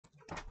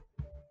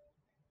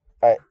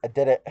I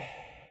did it.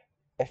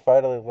 I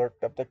finally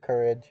worked up the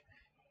courage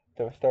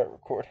to start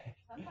recording.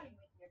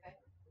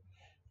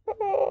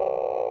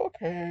 Oh,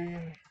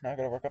 okay. Now I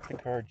gotta work up the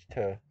courage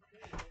to.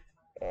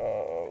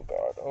 Oh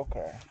God.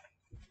 Okay.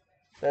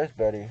 There's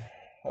Betty.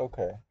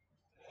 Okay.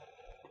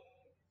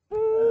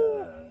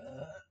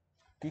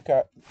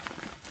 Peacock.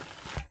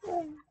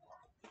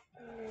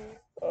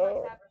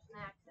 Oh,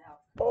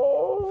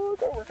 oh,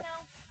 don't work.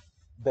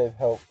 Babe,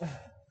 help.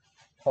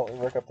 Help me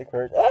work up the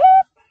courage. Ah!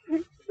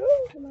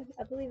 Come on,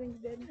 I believe in you,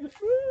 baby.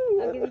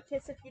 I'll give you a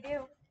kiss if you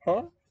do.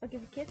 Huh? I'll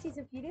give you kisses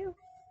if you do.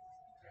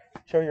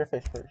 Show your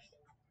face first.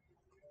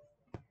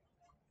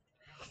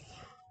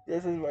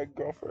 This is my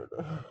girlfriend.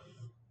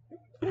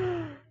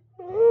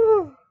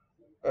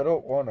 I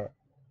don't wanna.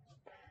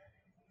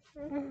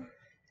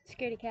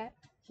 Scaredy cat.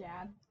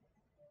 Chad.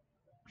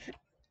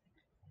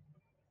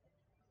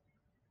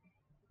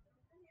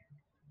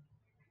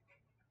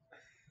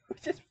 Who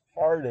just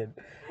farted?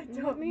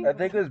 I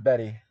think it was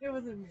Betty. It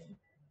wasn't me.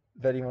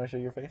 Betty, you wanna show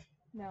your face?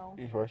 No.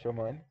 You wanna show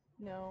mine?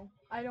 No.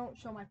 I don't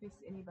show my face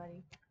to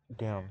anybody.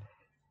 Damn.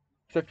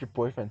 Except your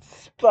boyfriend,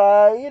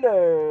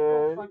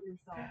 Spider. Go fuck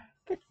yourself.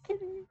 Good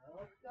kitty.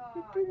 Oh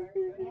God,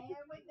 here we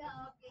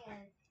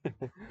go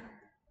again.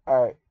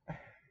 Alright.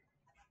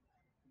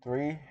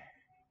 3.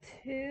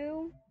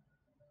 2,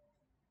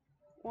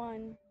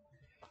 1.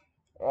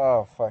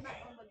 Oh, fuck.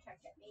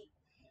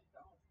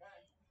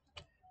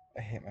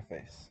 I hate my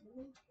face.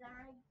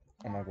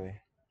 I'm ugly.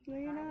 No,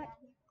 you're not.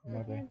 I'm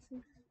You're ugly.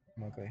 handsome.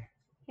 I'm ugly.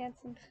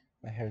 Handsome.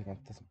 My hair's not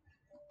this.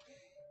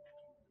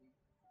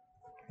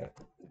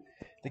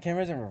 The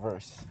camera's in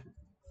reverse.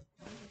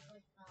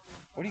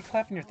 What are you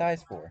clapping your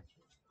thighs for?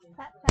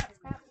 Clap, clap,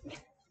 clap.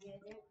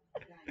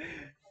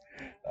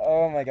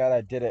 Oh my God,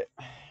 I did it.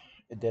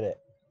 I did it.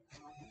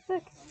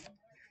 Look,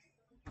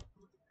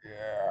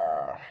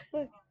 Yeah.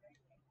 look.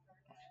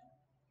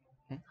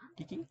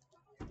 Kiki?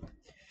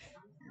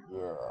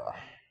 Yeah.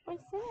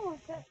 What's that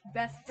like that?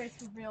 Best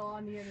face reveal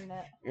on the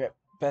internet. Yep.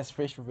 Best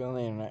face reveal on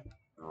the internet.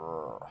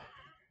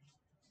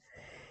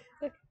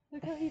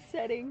 Look how he's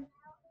setting.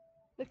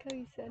 Look how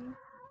he's setting.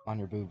 On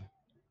your boob.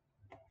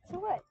 So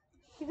what?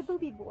 He's a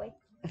booby boy.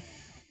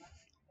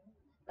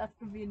 That's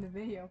gonna be in the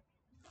video.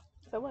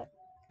 So what?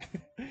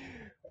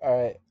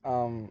 Alright,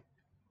 Are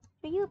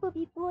you a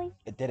booby boy?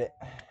 I did it.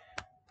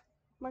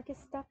 Marcus,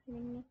 stop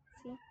hitting me.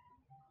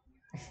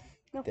 See?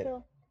 No, Did it.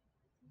 Phil.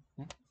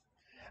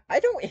 I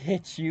don't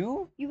hit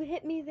you. You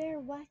hit me there,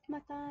 whacked my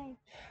thigh.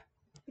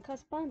 It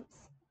caused bumps.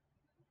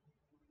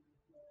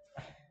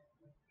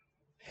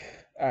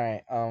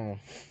 Alright,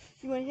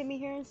 You want to hit me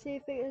here and see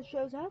if it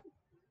shows up?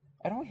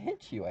 I don't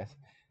hit you.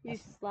 You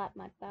slap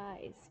my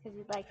thighs because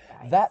you like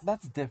thighs.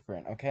 That's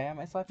different, okay? I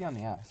might slap you on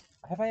the ass.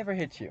 Have I ever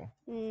hit you?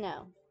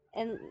 No.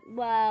 And,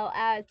 well,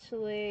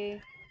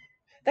 actually,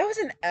 That was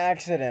an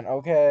accident, you were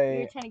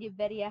okay? trying to give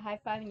Betty a high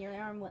five and your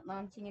arm went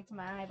launching into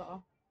my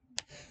eyeball.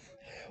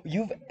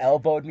 You've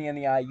elbowed me in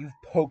the eye, you've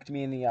poked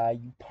me in the eye,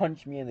 you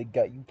punched me in the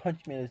gut, you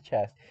punched me in the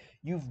chest,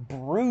 you've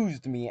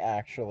bruised me,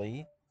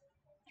 actually.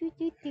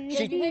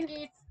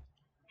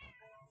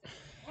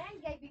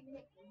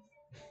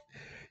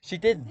 She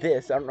did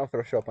this. I don't know if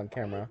it'll show up on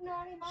camera.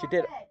 She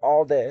did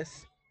all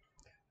this.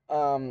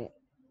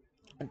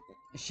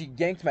 She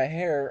yanked my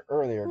hair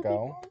earlier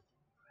ago.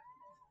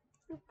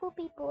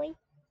 Poopy boy.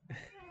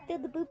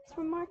 Did the boobs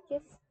for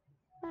Marcus.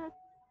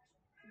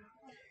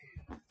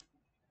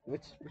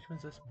 Which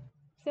one's this one?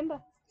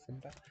 Simba.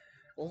 Simba.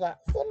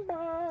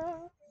 Simba.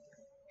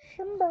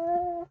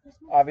 Simba.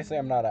 Obviously,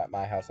 I'm not at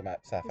my house. I'm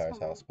at Sapphire's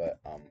house, but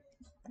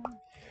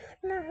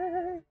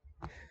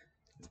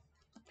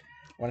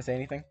Want to say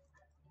anything?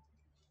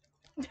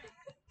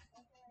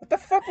 What the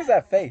fuck was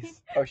that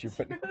face? Oh, she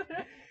put. You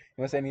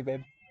want to say anything,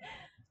 babe?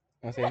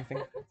 You want to say anything?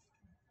 You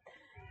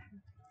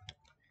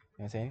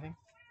want to say anything?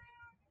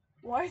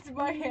 Why is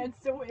my hand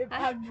so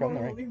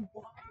abnormally right.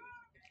 wide?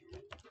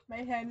 My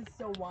hand is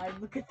so wide.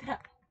 Look at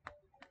that.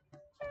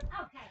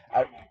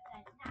 I-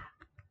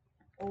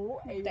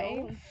 Oh,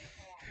 Dang.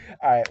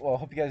 Alright, well,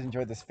 hope you guys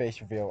enjoyed this face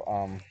reveal.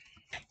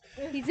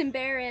 He's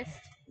embarrassed.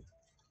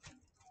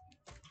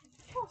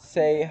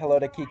 Say hello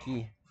to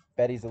Kiki.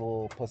 Betty's a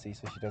little pussy,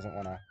 so she doesn't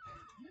want to.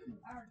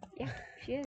 Yeah, she is.